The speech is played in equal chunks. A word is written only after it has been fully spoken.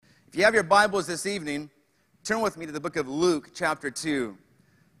If you have your Bibles this evening, turn with me to the book of Luke, chapter 2.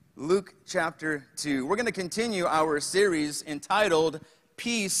 Luke, chapter 2. We're going to continue our series entitled,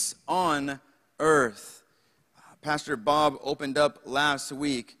 Peace on Earth. Pastor Bob opened up last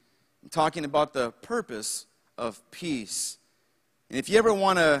week talking about the purpose of peace. And if you ever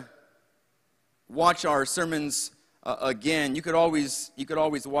want to watch our sermons again, you could always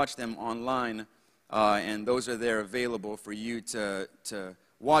watch them online, and those are there available for you to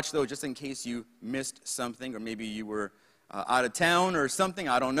watch those just in case you missed something, or maybe you were out of town or something,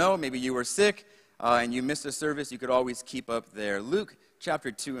 I don't know. Maybe you were sick and you missed a service. You could always keep up there. Luke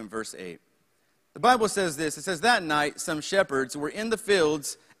chapter 2 and verse 8. The Bible says this. It says, that night some shepherds were in the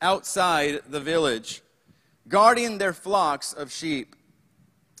fields outside the village, guarding their flocks of sheep.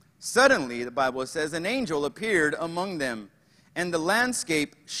 Suddenly, the Bible says, an angel appeared among them, and the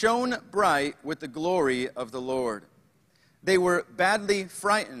landscape shone bright with the glory of the Lord. They were badly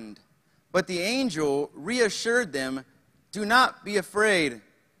frightened, but the angel reassured them, do not be afraid.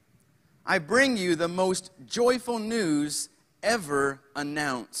 I bring you the most joyful news ever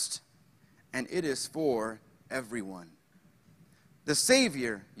announced, and it is for everyone. The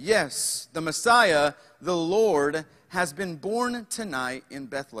Savior, yes, the Messiah, the Lord, has been born tonight in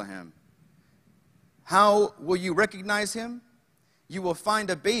Bethlehem. How will you recognize him? You will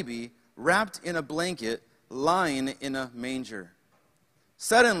find a baby wrapped in a blanket, lying in a manger.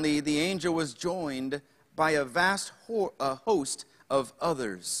 Suddenly, the angel was joined by a vast host of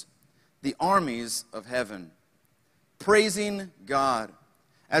others, the armies of heaven, praising God.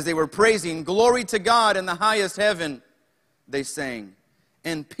 As they were praising, glory to God in the highest heaven, they sang,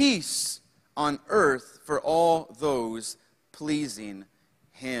 and peace on earth for all those pleasing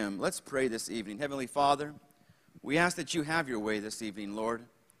him. Let's pray this evening. Heavenly Father, we ask that you have your way this evening, Lord.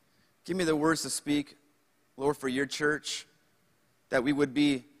 Give me the words to speak, Lord, for your church, that we would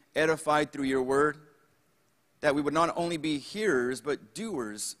be edified through your word, that we would not only be hearers, but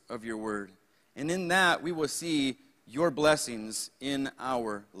doers of your word. And in that, we will see your blessings in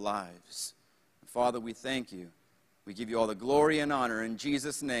our lives. Father, we thank you. We give you all the glory and honor. In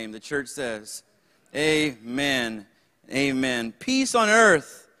Jesus' name, the church says, amen. Amen. Peace on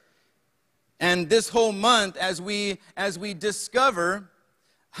earth. And this whole month, as we discover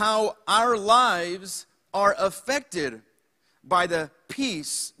how our lives are affected by the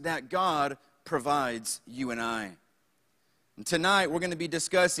peace that God provides you and I. And tonight we're going to be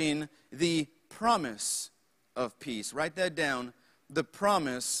discussing the promise of peace. Write that down, the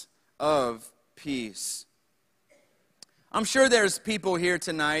promise of peace. I'm sure there's people here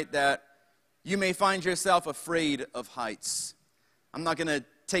tonight that you may find yourself afraid of heights. I'm not going to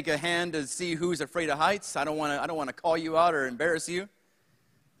take a hand to see who's afraid of heights. I don't want to call you out or embarrass you.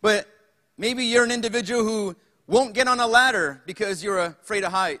 But maybe you're an individual who won't get on a ladder because you're afraid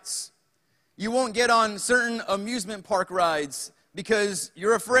of heights. You won't get on certain amusement park rides because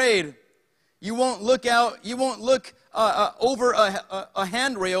you're afraid. You won't look over a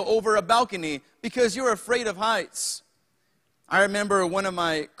handrail over a balcony because you're afraid of heights. I remember one of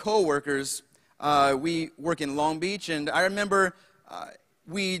my co-workers, we work in Long Beach, and I remember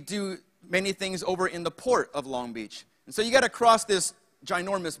we do many things over in the port of Long Beach. And so you got to cross this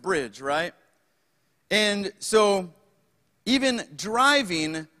ginormous bridge, right? And so even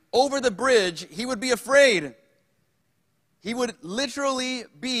driving over the bridge, he would be afraid. He would literally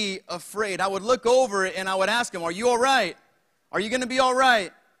be afraid. I would look over and I would ask him, are you all right? Are you going to be all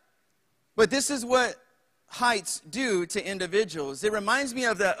right? But this is what heights do to individuals. It reminds me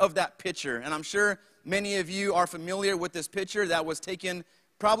of that picture, and I'm sure many of you are familiar with this picture that was taken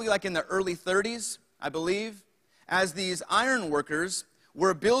probably like in the early 30s, I believe, as these iron workers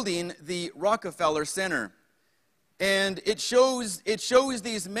were building the Rockefeller Center. And it shows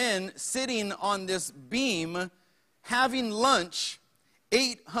these men sitting on this beam having lunch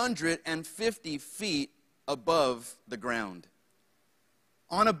 850 feet above the ground.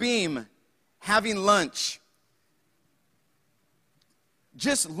 On a beam, having lunch.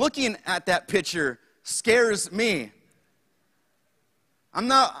 Just looking at that picture scares me. I'm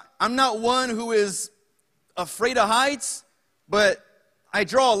not one who is afraid of heights, but I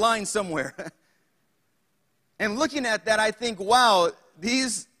draw a line somewhere. And looking at that, I think, wow,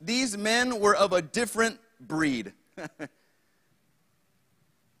 these men were of a different breed.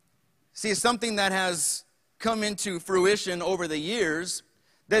 See, something that has come into fruition over the years,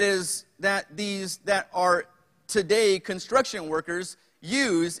 that are today construction workers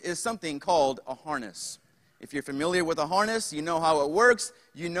use, is something called a harness. If you're familiar with a harness, you know how it works,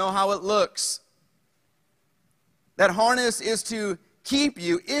 you know how it looks. That harness is to keep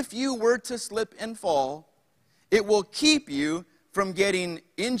you, if you were to slip and fall, it will keep you from getting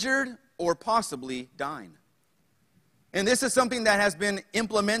injured or possibly dying. And this is something that has been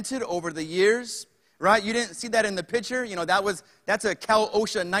implemented over the years, right? You didn't see that in the picture. You know, that's a Cal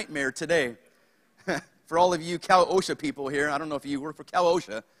OSHA nightmare today. For all of you Cal OSHA people here, I don't know if you work for Cal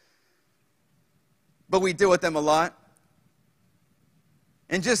OSHA, but we deal with them a lot.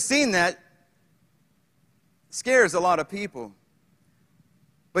 And just seeing that scares a lot of people.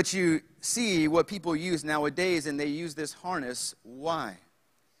 But you see what people use nowadays, and they use this harness. Why?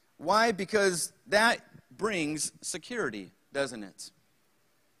 Why? Because that brings security, doesn't it?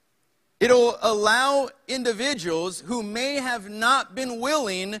 It'll allow individuals who may have not been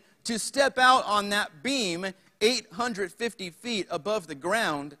willing to step out on that beam 850 feet above the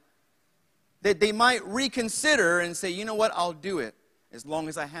ground, that they might reconsider and say, you know what, I'll do it as long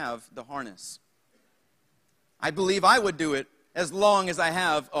as I have the harness. I believe I would do it as long as I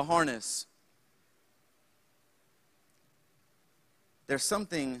have a harness. There's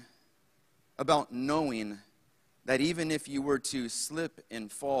something about knowing that even if you were to slip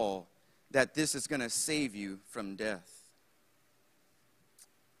and fall, that this is going to save you from death.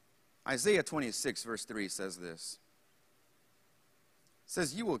 Isaiah 26, verse 3 says this. It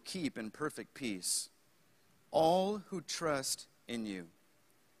says, you will keep in perfect peace all who trust in you,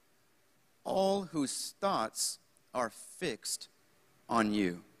 all whose thoughts are fixed on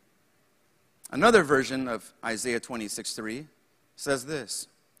you. Another version of Isaiah 26:3 says this.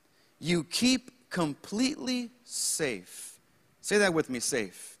 You keep completely safe. Say that with me,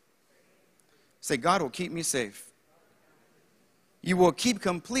 safe. Say, God will keep me safe. You will keep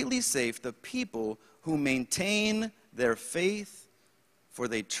completely safe the people who maintain their faith, for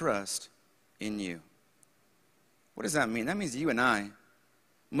they trust in you. What does that mean? That means you and I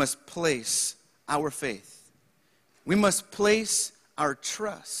must place our faith. We must place our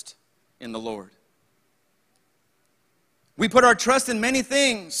trust in the Lord. We put our trust in many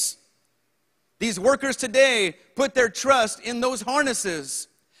things. These workers today put their trust in those harnesses,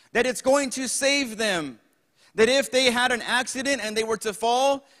 that it's going to save them. That if they had an accident and they were to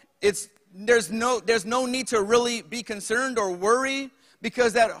fall, there's no need to really be concerned or worry,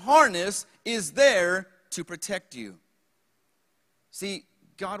 because that harness is there to protect you. See,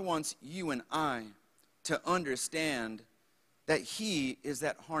 God wants you and I to understand that He is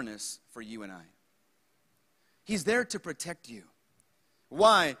that harness for you and I. He's there to protect you.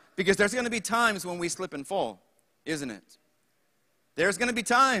 Why? Because there's going to be times when we slip and fall, isn't it? There's going to be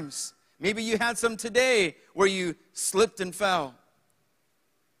times. Maybe you had some today where you slipped and fell.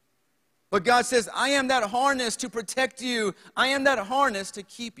 But God says, I am that harness to protect you. I am that harness to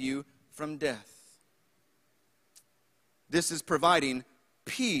keep you from death. This is providing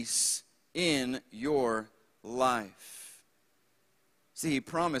peace in your life. See, He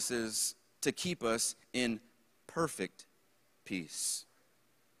promises to keep us in perfect peace.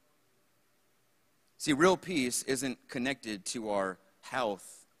 See, real peace isn't connected to our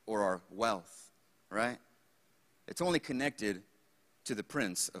health or our wealth, right? It's only connected to the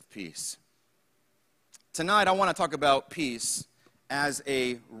Prince of Peace. Tonight, I want to talk about peace as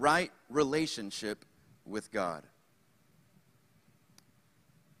a right relationship with God.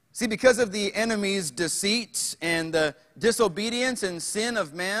 See, because of the enemy's deceit and the disobedience and sin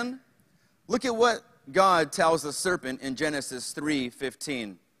of man, look at what God tells the serpent in Genesis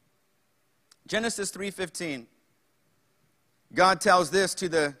 3:15. Genesis 3:15. God tells this to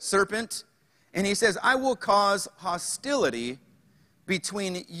the serpent, and He says, I will cause hostility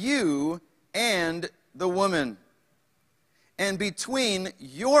between you and the woman, and between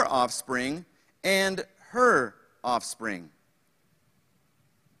your offspring and her offspring.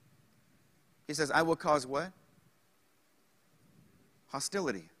 He says, I will cause what?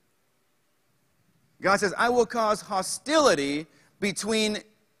 Hostility. God says, I will cause hostility between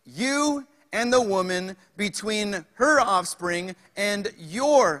you and the woman, between her offspring and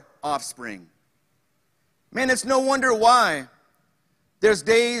your offspring. Man, it's no wonder why there's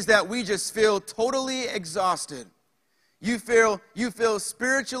days that we just feel totally exhausted. You feel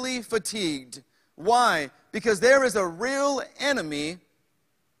spiritually fatigued. Why? Because there is a real enemy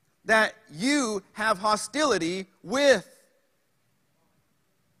that you have hostility with.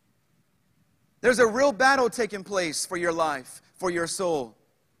 There's a real battle taking place for your life, for your soul.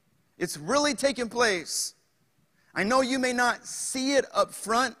 It's really taking place. I know you may not see it up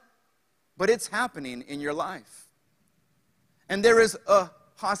front, but it's happening in your life. And there is a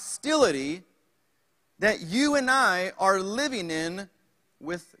hostility that you and I are living in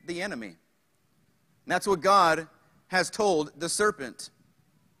with the enemy. And that's what God has told the serpent.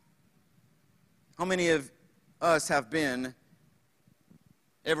 How many of us have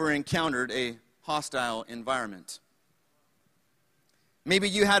ever encountered a hostile environment? Maybe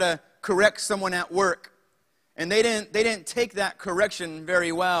you had to correct someone at work, and they didn't take that correction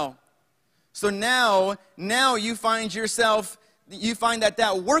very well. So now you find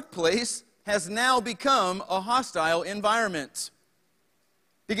that workplace has now become a hostile environment.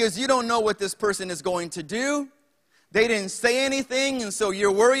 Because you don't know what this person is going to do. They didn't say anything, and so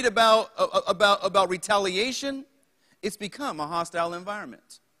you're worried about retaliation. It's become a hostile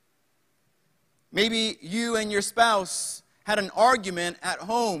environment. Maybe you and your spouse had an argument at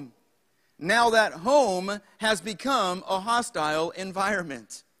home. Now that home has become a hostile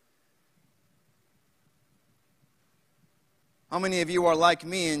environment. How many of you are like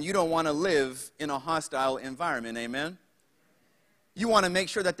me and you don't want to live in a hostile environment? Amen? You want to make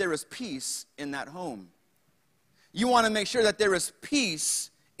sure that there is peace in that home. You want to make sure that there is peace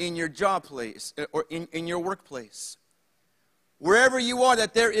in your job place or in your workplace. Wherever you are,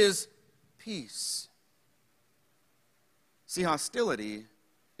 that there is peace. See, hostility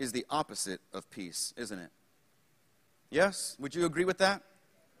is the opposite of peace, isn't it? Yes? Would you agree with that?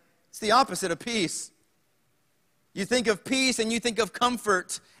 It's the opposite of peace. You think of peace and you think of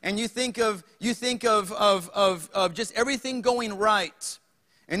comfort and you think of just everything going right.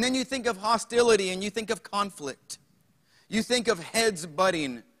 And then you think of hostility and you think of conflict. You think of heads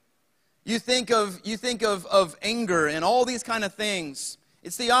butting. You think of anger and all these kind of things.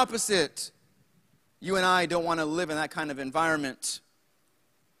 It's the opposite. You and I don't want to live in that kind of environment.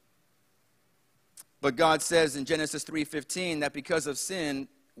 But God says in Genesis 3:15 that because of sin,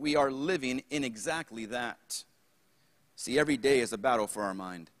 we are living in exactly that. See, every day is a battle for our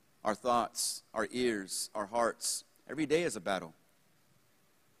mind, our thoughts, our ears, our hearts. Every day is a battle.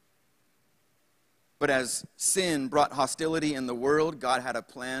 But as sin brought hostility in the world, God had a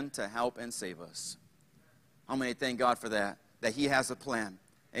plan to help and save us. How many thank God for that? That He has a plan.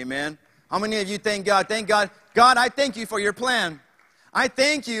 Amen? How many of you thank God? Thank God. God, I thank you for your plan. I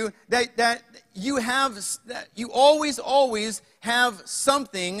thank you that you always have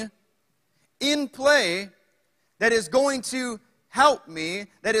something in play that is going to help me,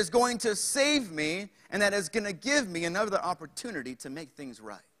 that is going to save me, and that is going to give me another opportunity to make things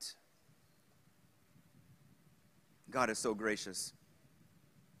right. God is so gracious.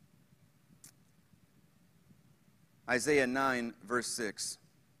 Isaiah 9, verse 6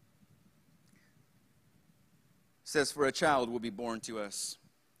 says, "For a child will be born to us,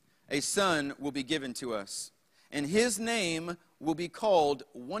 a son will be given to us, and his name will be called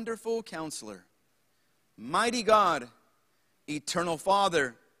Wonderful Counselor, Mighty God, Eternal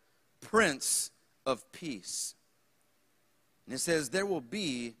Father, Prince of Peace." And it says, there will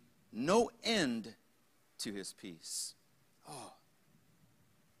be no end to his peace. Oh,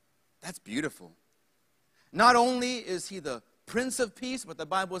 that's beautiful. Not only is he the Prince of Peace, but the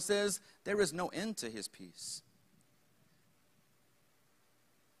Bible says there is no end to his peace.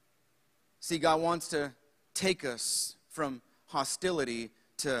 See, God wants to take us from hostility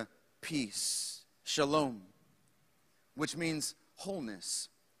to peace, shalom, which means wholeness.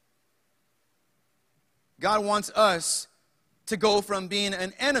 God wants us to go from being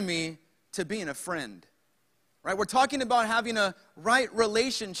an enemy to being a friend. Right? We're talking about having a right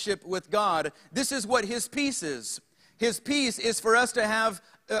relationship with God. This is what His peace is. His peace is for us to have,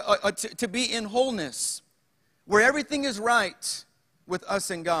 to be in wholeness, where everything is right with us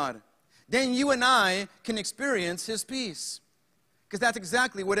and God. Then you and I can experience His peace, because that's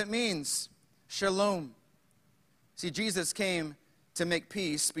exactly what it means. Shalom. See, Jesus came to make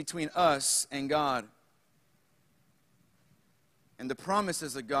peace between us and God. And the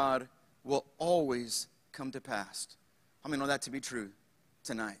promises of God will always come to pass. How many know that to be true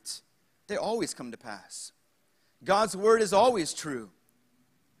tonight? They always come to pass. God's word is always true.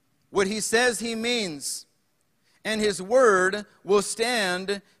 What He says, He means. And His word will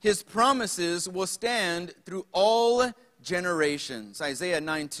stand, His promises will stand through all generations. Isaiah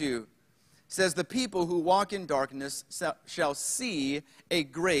 9:2 says, "The people who walk in darkness shall see a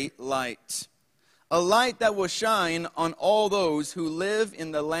great light. A light that will shine on all those who live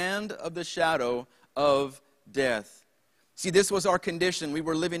in the land of the shadow of death." See, this was our condition. We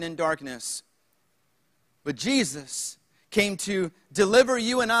were living in darkness. But Jesus came to deliver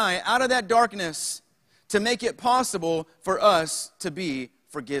you and I out of that darkness, to make it possible for us to be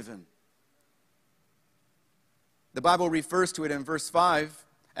forgiven. The Bible refers to it in verse 5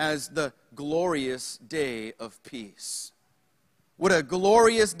 as the glorious day of peace. What a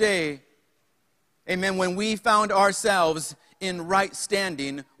glorious day, amen, when we found ourselves in right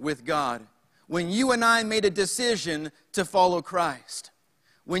standing with God. When you and I made a decision to follow Christ.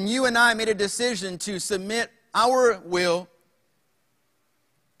 When you and I made a decision to submit our will,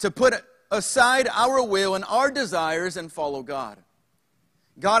 to put aside our will and our desires and follow God.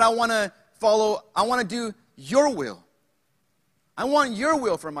 God, I want to do your will. I want your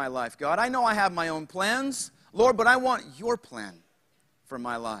will for my life, God. I know I have my own plans, Lord, but I want your plan for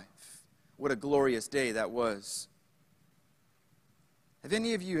my life. What a glorious day that was. Have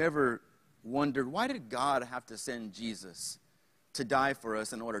any of you ever wondered, why did God have to send Jesus to die for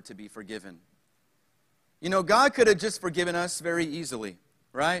us in order to be forgiven? You know, God could have just forgiven us very easily,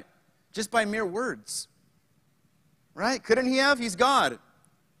 right? Just by mere words, right? Couldn't he have? He's God.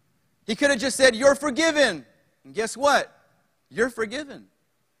 He could have just said, you're forgiven. And guess what? You're forgiven.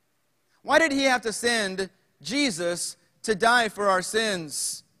 Why did he have to send Jesus to die for our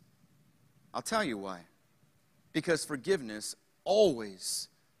sins? I'll tell you why. Because forgiveness always,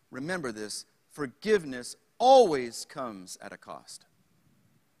 remember this, forgiveness always comes at a cost.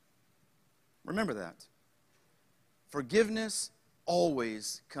 Remember that. Forgiveness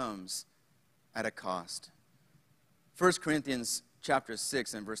always comes at a cost. 1 Corinthians chapter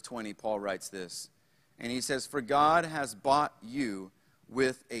 6 and verse 20, Paul writes this. And he says, for God has bought you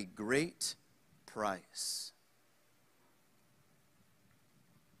with a great price.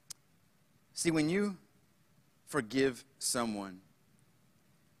 See, when you forgive someone,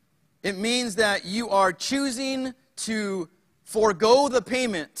 it means that you are choosing to forego the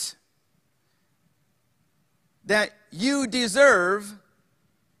payment that you deserve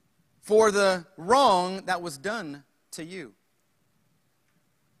for the wrong that was done to you.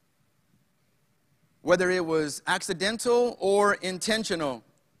 Whether it was accidental or intentional.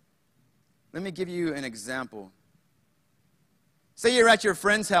 Let me give you an example. Say you're at your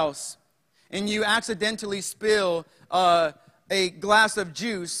friend's house and you accidentally spill a glass of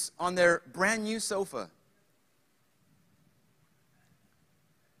juice on their brand new sofa.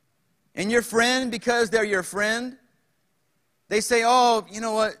 And your friend, because they're your friend, they say, oh, you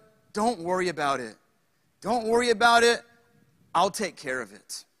know what? Don't worry about it. Don't worry about it. I'll take care of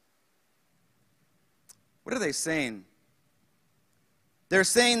it. What are they saying? They're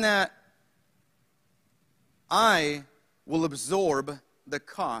saying that I will absorb the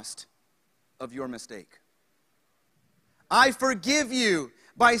cost of your mistake. I forgive you.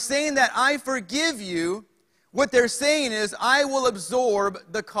 By saying that I forgive you, what they're saying is I will absorb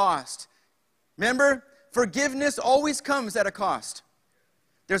the cost. Remember, forgiveness always comes at a cost.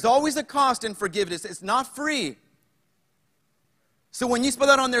 There's always a cost in forgiveness. It's not free. So when you spill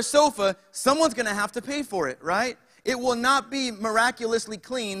that on their sofa, someone's going to have to pay for it, right? It will not be miraculously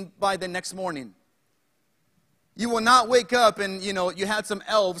clean by the next morning. You will not wake up and, you had some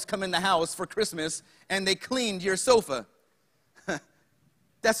elves come in the house for Christmas and they cleaned your sofa.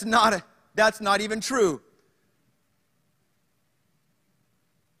 That's not even true.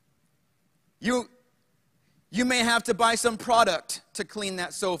 You may have to buy some product to clean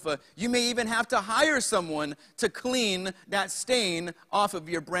that sofa. You may even have to hire someone to clean that stain off of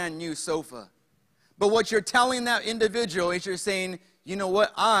your brand new sofa. But what you're telling that individual is you're saying, you know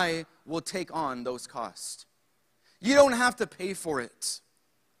what? I will take on those costs. You don't have to pay for it.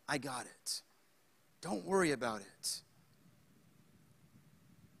 I got it. Don't worry about it.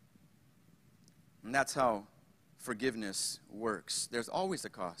 And that's how forgiveness works. There's always a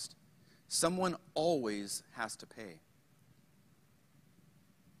cost. Someone always has to pay.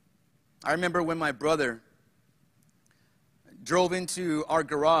 I remember when my brother drove into our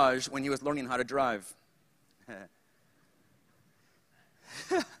garage when he was learning how to drive.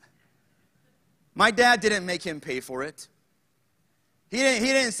 My dad didn't make him pay for it. He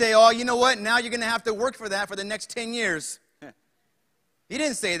didn't say, oh, you know what, now you're going to have to work for that for the next 10 years. He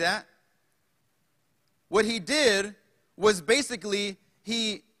didn't say that. What he did was basically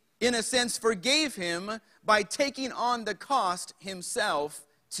he, in a sense, forgave him by taking on the cost himself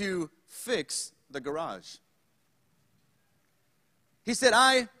to fix the garage. He said,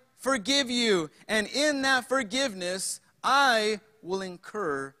 I forgive you, and in that forgiveness, I will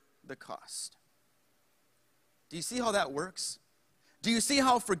incur the cost. Do you see how that works? Do you see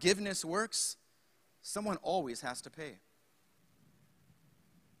how forgiveness works? Someone always has to pay.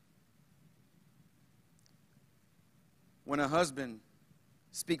 When a husband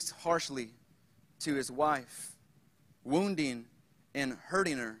speaks harshly to his wife, wounding and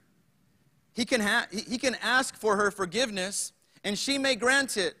hurting her, he can ask for her forgiveness, and she may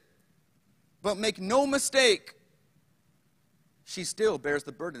grant it. But make no mistake, she still bears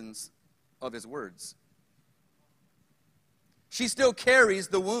the burdens of his words. She still carries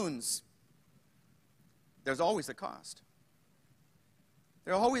the wounds. There's always a cost.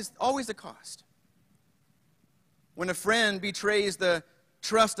 There's always a cost. When a friend betrays the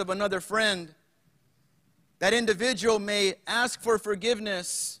trust of another friend, that individual may ask for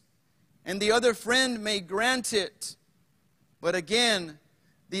forgiveness, and the other friend may grant it. But again,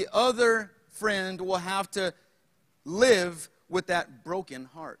 the other friend will have to live with that broken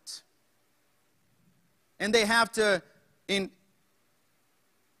heart. And they have to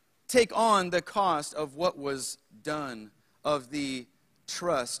take on the cost of what was done, of the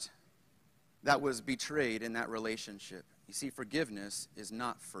trust that was betrayed in that relationship. You see, forgiveness is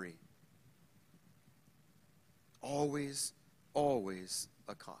not free. Always, always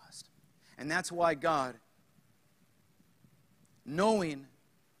a cost. And that's why God, knowing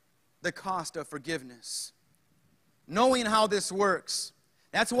the cost of forgiveness, knowing how this works,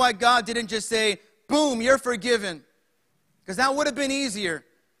 that's why God didn't just say, boom, you're forgiven. Because that would have been easier.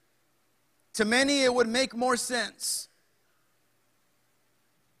 To many, it would make more sense.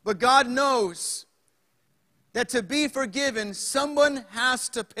 But God knows that to be forgiven, someone has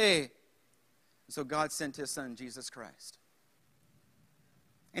to pay. So God sent his son, Jesus Christ.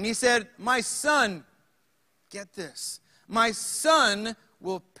 And he said, my son, get this, my son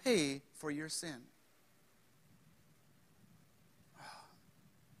will pay for your sin.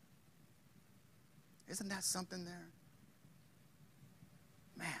 Isn't that something there?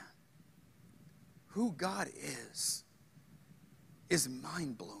 Man, who God is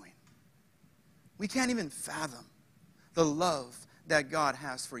mind-blowing. We can't even fathom the love that God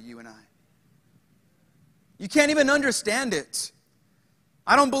has for you and I. You can't even understand it.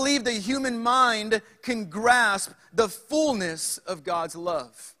 I don't believe the human mind can grasp the fullness of God's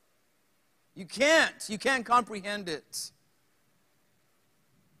love. You can't comprehend it.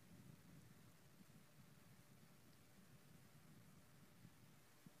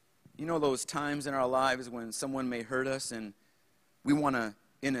 You know those times in our lives when someone may hurt us and we want to,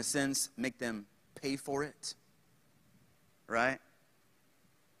 in a sense, make them pay for it? Right?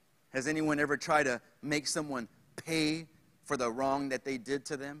 Has anyone ever tried to make someone pay for the wrong that they did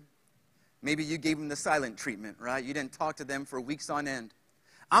to them? Maybe you gave them the silent treatment, right? You didn't talk to them for weeks on end.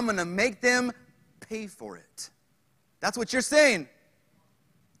 I'm going to make them pay for it. That's what you're saying.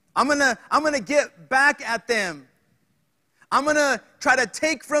 I'm going to get back at them. I'm going to try to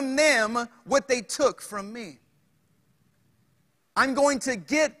take from them what they took from me. I'm going to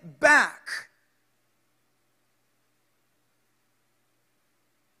get back.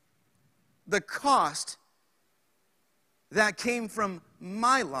 The cost that came from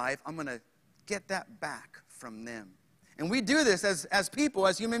my life, I'm going to get that back from them. And we do this as people,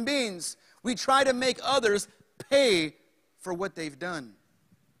 as human beings. We try to make others pay for what they've done.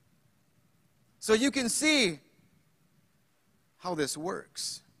 So you can see how this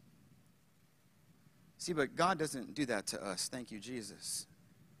works. See, but God doesn't do that to us. Thank you, Jesus.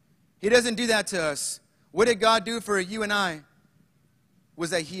 He doesn't do that to us. What did God do for you and I? Was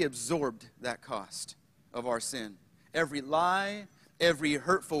that he absorbed that cost of our sin. Every lie, every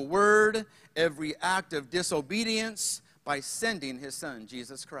hurtful word, every act of disobedience, by sending his son,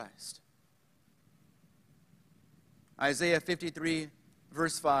 Jesus Christ. Isaiah 53,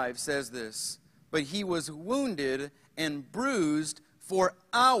 verse 5 says this, but he was wounded and bruised for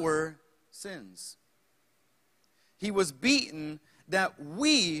our sins. He was beaten that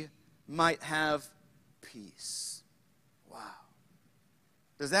we might have peace. Wow.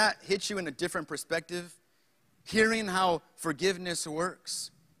 Does that hit you in a different perspective? Hearing how forgiveness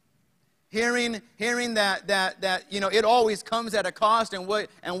works? Hearing that it always comes at a cost, and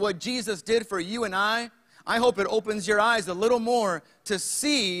what Jesus did for you and I hope it opens your eyes a little more to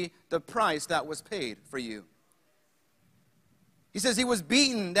see the price that was paid for you. He says he was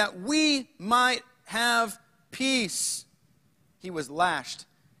beaten that we might have peace. He was lashed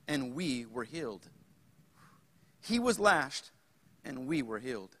and we were healed. He was lashed and we were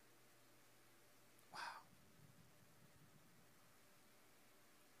healed. Wow.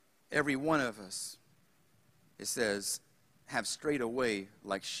 Every one of us, it says, have strayed away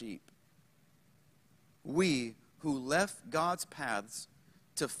like sheep. We who left God's paths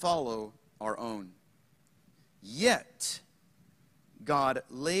to follow our own. Yet, God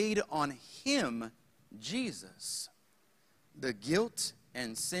laid on him, Jesus, the guilt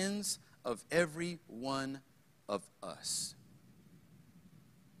and sins of every one of us.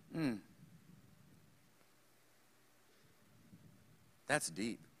 That's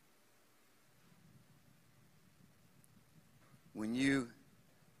deep. When you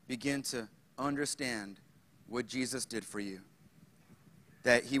begin to understand what Jesus did for you,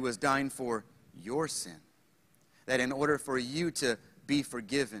 that he was dying for your sin, that in order for you to be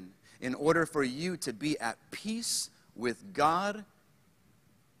forgiven, in order for you to be at peace with God,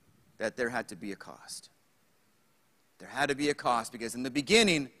 that there had to be a cost. There had to be a cost, because in the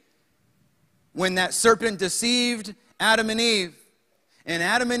beginning, when that serpent deceived Adam and Eve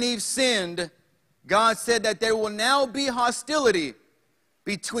sinned, God said that there will now be hostility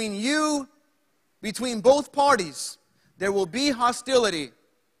between both parties, there will be hostility.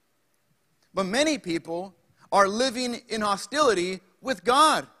 But many people are living in hostility with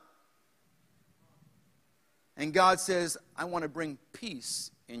God. And God says, I want to bring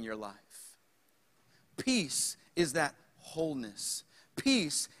peace in your life. Peace is that wholeness.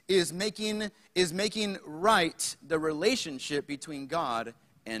 Peace is making right the relationship between God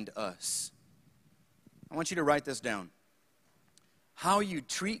and us. I want you to write this down. How you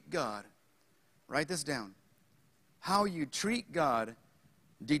treat God, write this down. How you treat God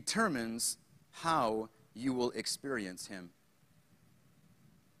determines how you will experience Him.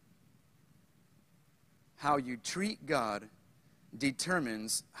 How you treat God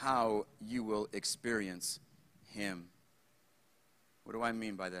determines how you will experience Him. What do I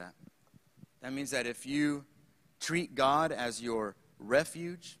mean by that? That means that if you treat God as your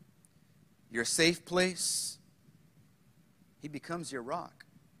refuge, your safe place, He becomes your rock.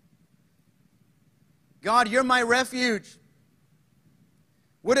 God, you're my refuge.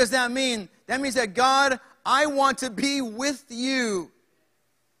 What does that mean? That means that, God, I want to be with you.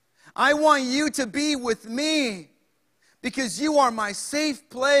 I want you to be with me because you are my safe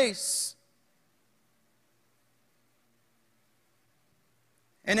place.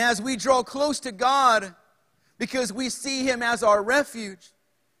 And as we draw close to God, because we see Him as our refuge,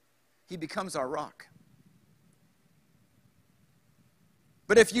 He becomes our rock.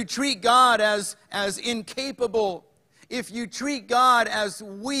 But if you treat God as incapable, if you treat God as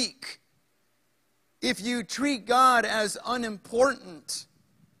weak, if you treat God as unimportant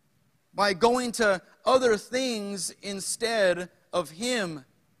by going to other things instead of Him,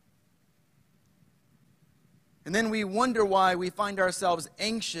 and then we wonder why we find ourselves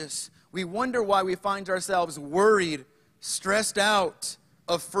anxious. We wonder why we find ourselves worried, stressed out,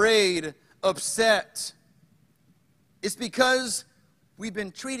 afraid, upset. It's because we've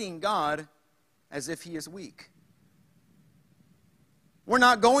been treating God as if He is weak. We're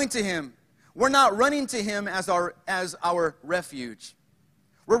not going to Him. We're not running to Him as our refuge.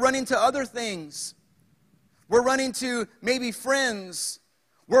 We're running to other things. We're running to maybe friends.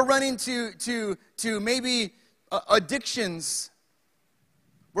 We're running to maybe addictions.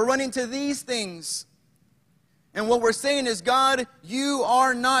 We're running to these things. And what we're saying is, God, you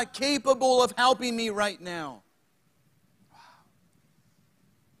are not capable of helping me right now. Wow.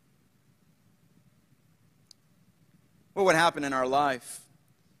 What would happen in our life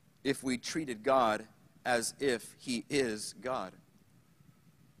if we treated God as if He is God?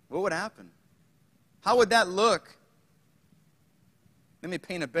 What would happen? How would that look? Let me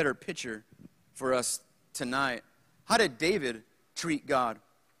paint a better picture for us tonight. How did David treat God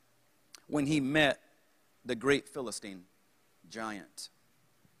when he met the great Philistine giant?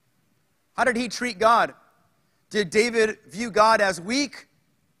 How did he treat God? Did David view God as weak?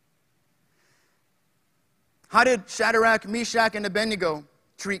 How did Shadrach, Meshach, and Abednego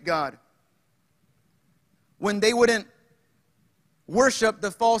treat God when they wouldn't worship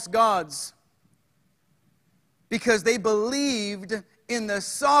the false gods because they believed in the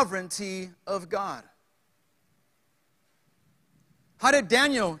sovereignty of God? How did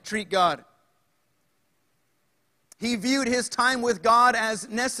Daniel treat God? He viewed his time with God as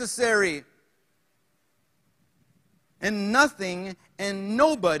necessary. And nothing and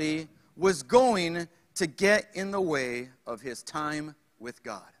nobody was going to get in the way of his time with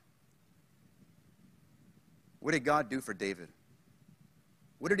God. What did God do for David?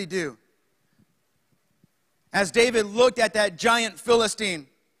 What did He do? As David looked at that giant Philistine,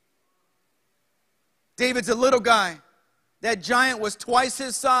 David's a little guy. That giant was twice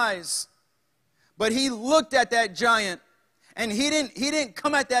his size. But he looked at that giant, and he didn't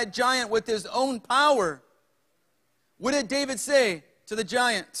come at that giant with his own power. What did David say to the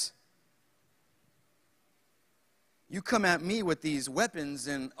giant? You come at me with these weapons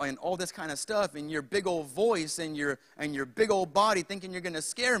and all this kind of stuff, and your big old voice and your big old body thinking you're going to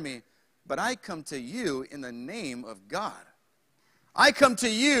scare me. But I come to you in the name of God. I come to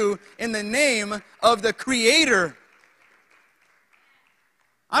you in the name of the Creator.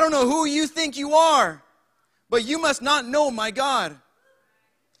 I don't know who you think you are, but you must not know my God.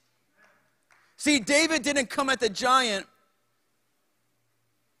 See, David didn't come at the giant.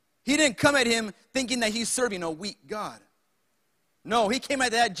 He didn't come at him thinking that he's serving a weak God. No, he came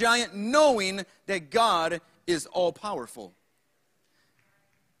at that giant knowing that God is all-powerful.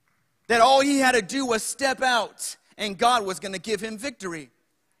 That all he had to do was step out, and God was going to give him victory.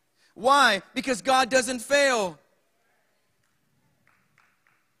 Why? Because God doesn't fail.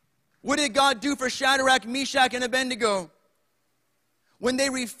 What did God do for Shadrach, Meshach, and Abednego when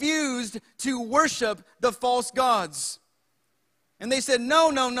they refused to worship the false gods? And they said, no,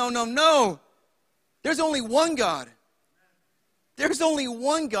 no, no, no, no. There's only one God. There's only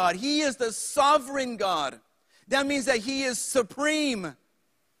one God. He is the sovereign God. That means that he is supreme.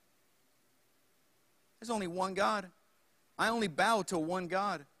 There's only one God. I only bow to one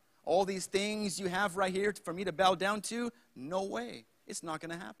God. All these things you have right here for me to bow down to, no way. It's not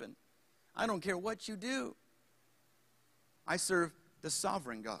going to happen. I don't care what you do. I serve the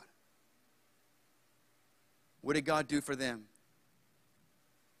sovereign God. What did God do for them?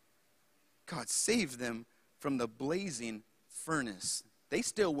 God saved them from the blazing furnace. They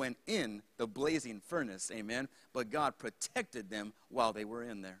still went in the blazing furnace, amen, but God protected them while they were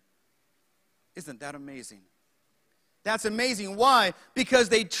in there. Isn't that amazing? That's amazing. Why? Because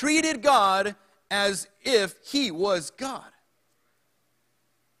they treated God as if he was God.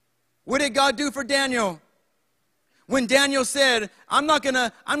 What did God do for Daniel? When Daniel said, I'm not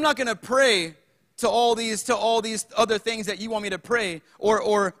gonna pray to all these other things that you want me to pray,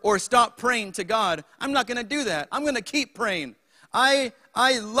 or stop praying to God. I'm not gonna do that. I'm gonna keep praying. I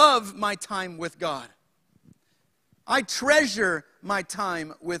love my time with God. I treasure my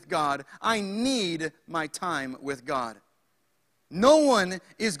time with God. I need my time with God. No one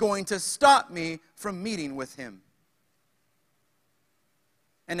is going to stop me from meeting with him.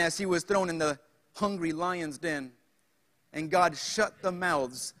 And as he was thrown in the hungry lion's den, and God shut the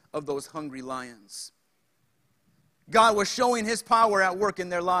mouths of those hungry lions, God was showing his power at work in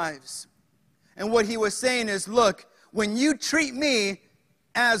their lives. And what he was saying is, look, when you treat me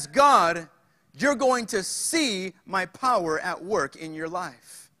as God, you're going to see my power at work in your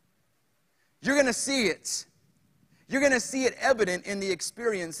life. You're going to see it. You're going to see it evident in the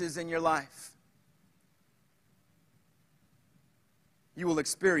experiences in your life. You will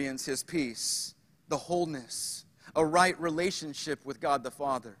experience his peace, the wholeness, a right relationship with God the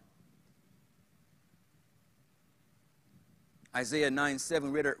Father. Isaiah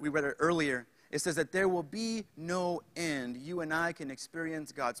 9:7, we read it earlier. It says that there will be no end. You and I can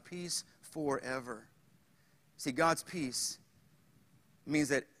experience God's peace forever. See, God's peace means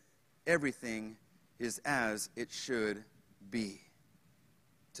that everything is as it should be.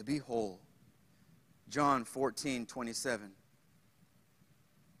 To be whole. John 14:27.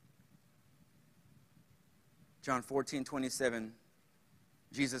 John 14:27,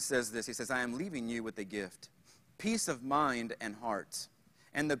 Jesus says this. He says, I am leaving you with a gift, peace of mind and heart.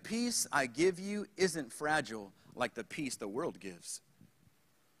 And the peace I give you isn't fragile like the peace the world gives.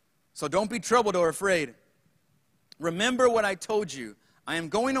 So don't be troubled or afraid. Remember what I told you. I am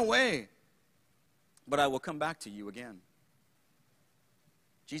going away, but I will come back to you again.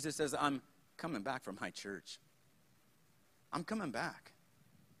 Jesus says, I'm coming back from my church. I'm coming back.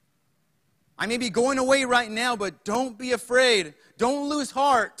 I may be going away right now, but don't be afraid. Don't lose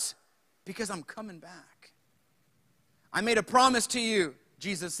heart, because I'm coming back. I made a promise to you,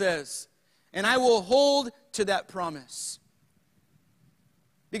 Jesus says, and I will hold to that promise.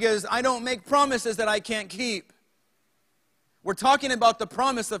 Because I don't make promises that I can't keep. We're talking about the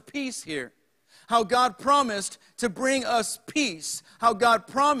promise of peace here. How God promised to bring us peace. How God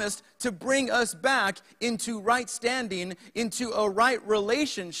promised to bring us back into right standing, into a right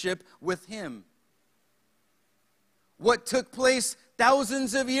relationship with him. What took place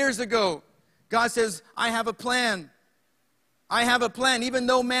thousands of years ago, God says, I have a plan. I have a plan. Even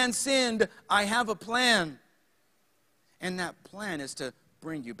though man sinned, I have a plan. And that plan is to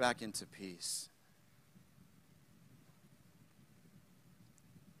bring you back into peace.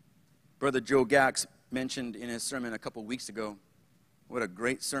 Brother Joe Gax mentioned in his sermon a couple weeks ago, what a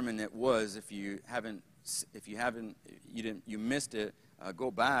great sermon it was. If you missed it,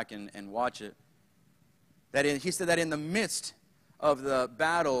 go back and watch it. He said that in the midst of the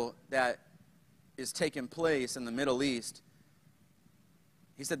battle that is taking place in the Middle East,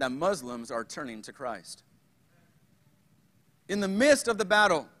 he said that Muslims are turning to Christ. In the midst of the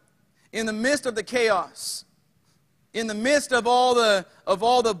battle, in the midst of the chaos, in the midst of all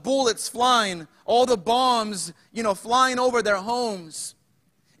the bullets flying, all the bombs, flying over their homes,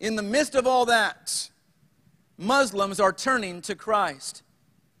 in the midst of all that, Muslims are turning to Christ.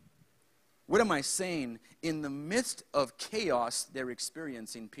 What am I saying? In the midst of chaos, they're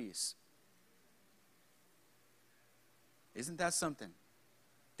experiencing peace. Isn't that something?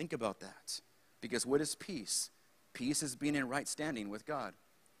 Think about that. Because what is peace? Peace is being in right standing with God.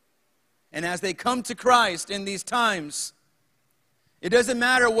 And as they come to Christ in these times, it doesn't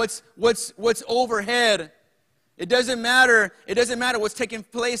matter what's overhead. It doesn't matter what's taking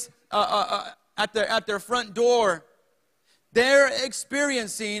place at their front door. They're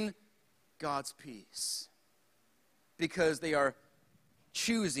experiencing God's peace because they are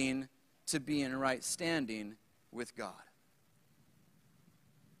choosing to be in right standing with God.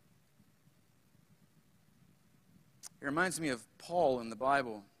 It reminds me of Paul in the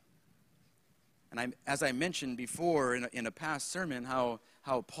Bible. And as I mentioned before in a past sermon, how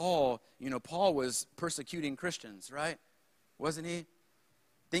Paul, Paul was persecuting Christians, right? Wasn't he?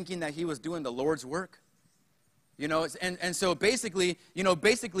 Thinking that he was doing the Lord's work. And so basically,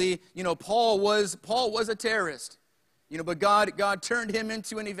 Paul was a terrorist. But God turned him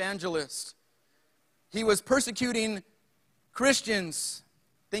into an evangelist. He was persecuting Christians,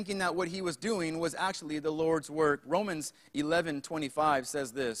 thinking that what he was doing was actually the Lord's work. Romans 11:25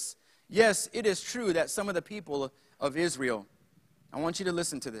 says this. Yes, it is true that some of the people of Israel, I want you to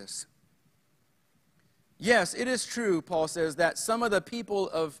listen to this. Yes, it is true, Paul says, that some of the people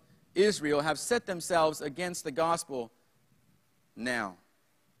of Israel have set themselves against the gospel now.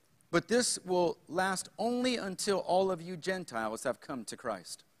 But this will last only until all of you Gentiles have come to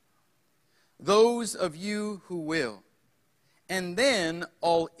Christ. Those of you who will. And then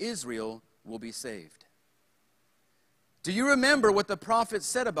all Israel will be saved. Do you remember what the prophet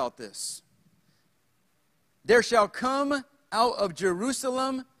said about this? There shall come out of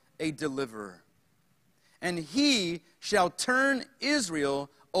Jerusalem a deliverer, and he shall turn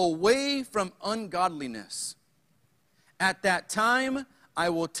Israel away from ungodliness. At that time, I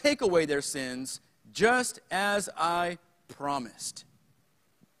will take away their sins, just as I promised.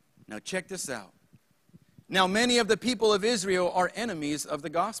 Now check this out. Now many of the people of Israel are enemies of the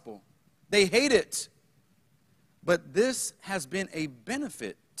gospel. They hate it. But this has been a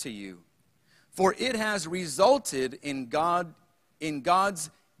benefit to you, for it has resulted in God's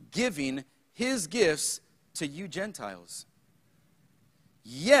giving his gifts to you Gentiles.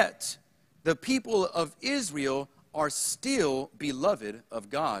 Yet the people of Israel are still beloved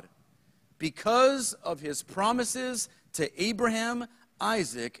of God because of his promises to Abraham,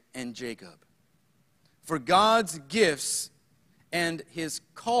 Isaac, and Jacob. For God's gifts and his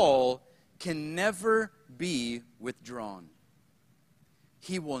call can never be withdrawn.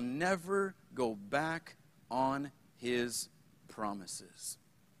 He will never go back on his promises.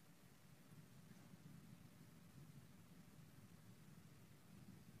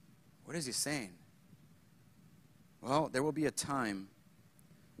 What is he saying? Well, there will be a time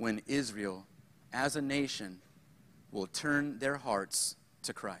when Israel, as a nation, will turn their hearts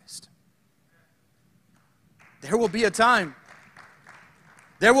to Christ. There will be a time.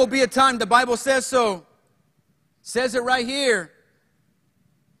 There will be a time. The Bible says so. Says it right here.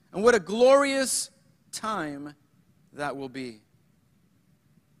 And what a glorious time that will be.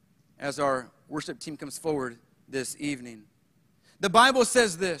 As our worship team comes forward this evening. The Bible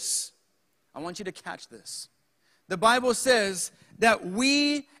says this. I want you to catch this. The Bible says that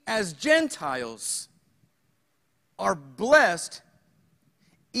we as Gentiles are blessed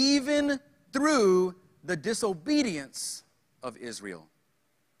even through the disobedience of Israel.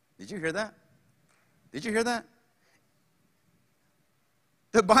 Did you hear that? Did you hear that?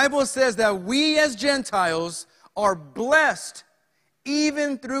 The Bible says that we as Gentiles are blessed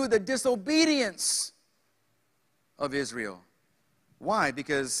even through the disobedience of Israel. Why?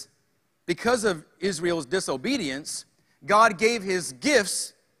 Because of Israel's disobedience, God gave his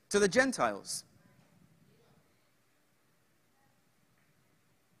gifts to the Gentiles.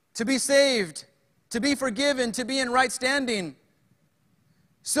 To be saved, to be forgiven, to be in right standing.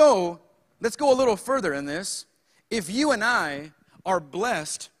 So, let's go a little further in this. If you and I are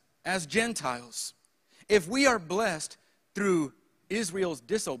blessed as Gentiles, if we are blessed through Israel's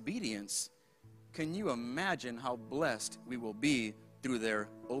disobedience, can you imagine how blessed we will be through their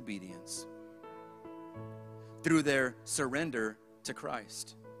obedience? Through their surrender to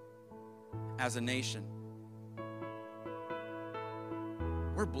Christ as a nation.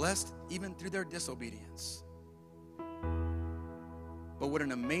 We're blessed even through their disobedience. But what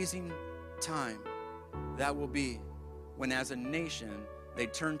an amazing time that will be when as a nation they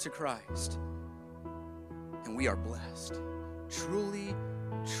turn to Christ and we are blessed. Truly,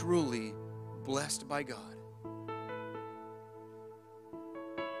 truly blessed by God.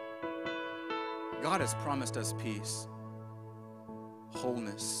 God has promised us peace,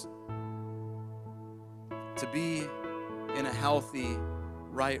 wholeness, to be in a healthy,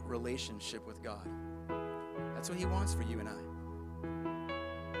 right relationship with God. That's what he wants for you and I.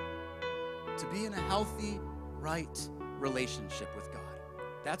 To be in a healthy, right relationship with God.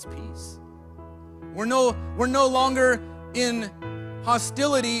 That's peace. We're no longer in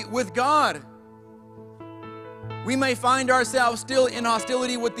hostility with God. We may find ourselves still in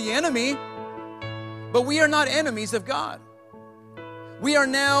hostility with the enemy, but we are not enemies of God. We are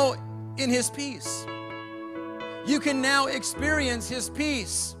now in his peace. You can now experience his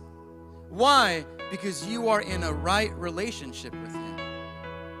peace. Why? Because you are in a right relationship with him.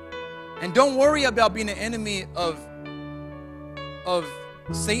 And don't worry about being an enemy of of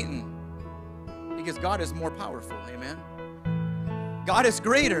Satan, because God is more powerful, amen? God is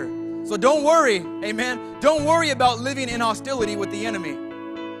greater. So don't worry, amen? Don't worry about living in hostility with the enemy,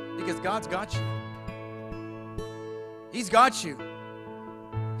 because God's got you. He's got you.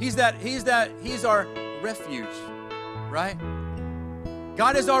 He's our refuge, right?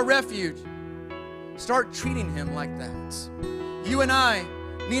 God is our refuge. Start treating him like that. You and I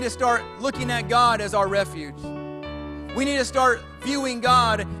need to start looking at God as our refuge. We need to start viewing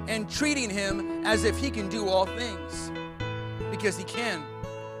God and treating him as if he can do all things, because he can.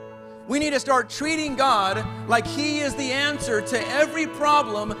 We need to start treating God like he is the answer to every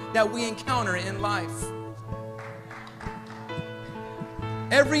problem that we encounter in life.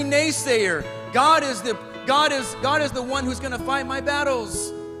 Every naysayer, God is the one who's going to fight my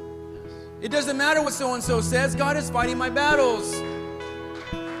battles. It doesn't matter what so-and-so says, God is fighting my battles.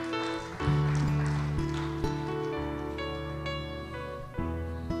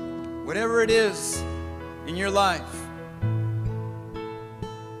 Whatever it is in your life,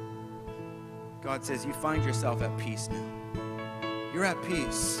 God says you find yourself at peace now. You're at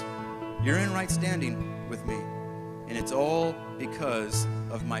peace. You're in right standing with me. And it's all because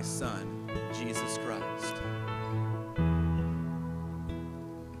of my Son, Jesus Christ.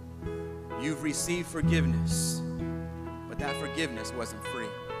 You've received forgiveness, but that forgiveness wasn't free.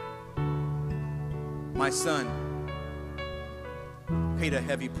 My Son paid a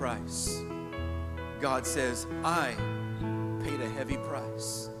heavy price. God says, I paid a heavy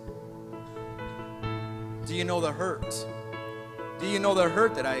price. Do you know the hurt? Do you know the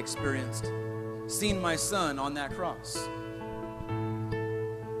hurt that I experienced seeing my Son on that cross?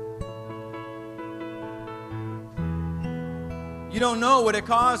 You don't know what it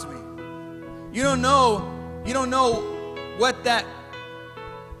caused me. You don't know what that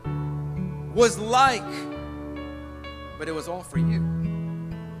was like. But it was all for you.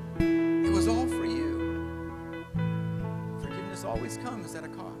 It was all for you. Forgiveness always comes at a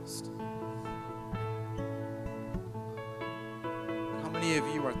cost. How many of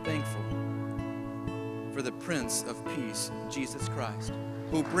you are thankful for the Prince of Peace, Jesus Christ,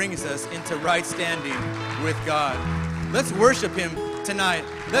 who brings us into right standing with God? Let's worship him tonight.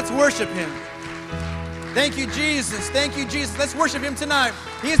 Let's worship him. Thank you, Jesus. Thank you, Jesus. Let's worship him tonight.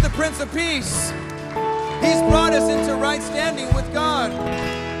 He is the Prince of Peace. He's brought us into right standing with God.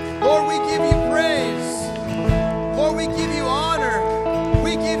 Lord, we give you praise. Lord, we give you honor.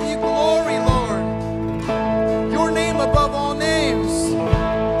 We give you glory, Lord. Your name above all names.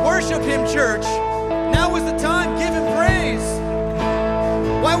 Worship him, church. Now is the time. Give him praise.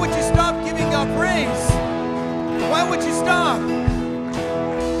 Why would you stop giving God praise? Why would you stop?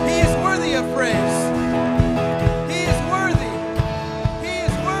 He is worthy of praise. He is worthy. He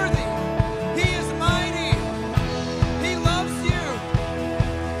is worthy. He is mighty. He loves you.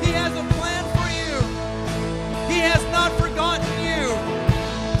 He has a plan for you. He has not forgotten you.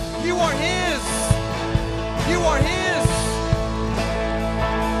 You are his. You are his.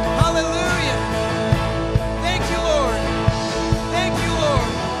 Hallelujah. Thank you, Lord. Thank you, Lord.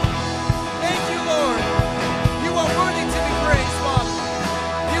 Thank you, Lord. You are worthy to be praised, Father.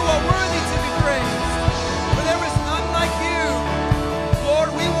 You are worthy to be praised. For there is none like you. Lord,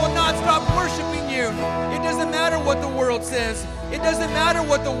 we will not stop worshiping you. It doesn't matter what the world says. It doesn't matter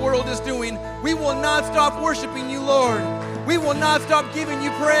what the world is doing. We will not stop worshiping you, Lord. We will not stop giving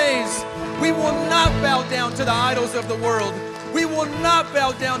you praise. We will not bow down to the idols of the world. We will not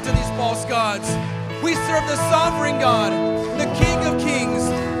bow down to these false gods. We serve the sovereign God, the King of Kings,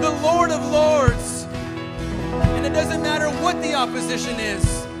 the Lord of Lords. And it doesn't matter what the opposition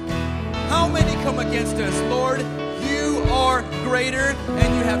is, how many come against us. Lord, you are greater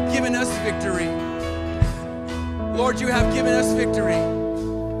and you have given us victory. Lord, you have given us victory.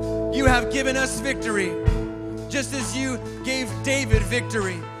 You have given us victory. Just as you gave David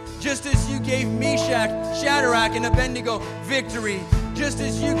victory. Just as you gave Meshach, Shadrach, and Abednego victory. Just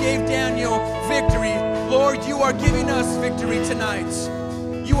as you gave Daniel victory. Lord, you are giving us victory tonight.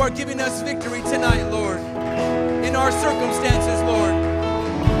 You are giving us victory tonight, Lord. In our circumstances, Lord.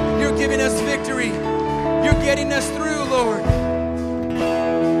 You're giving us victory. You're getting us through, Lord.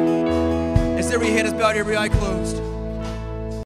 As every head is bowed, every eye closed.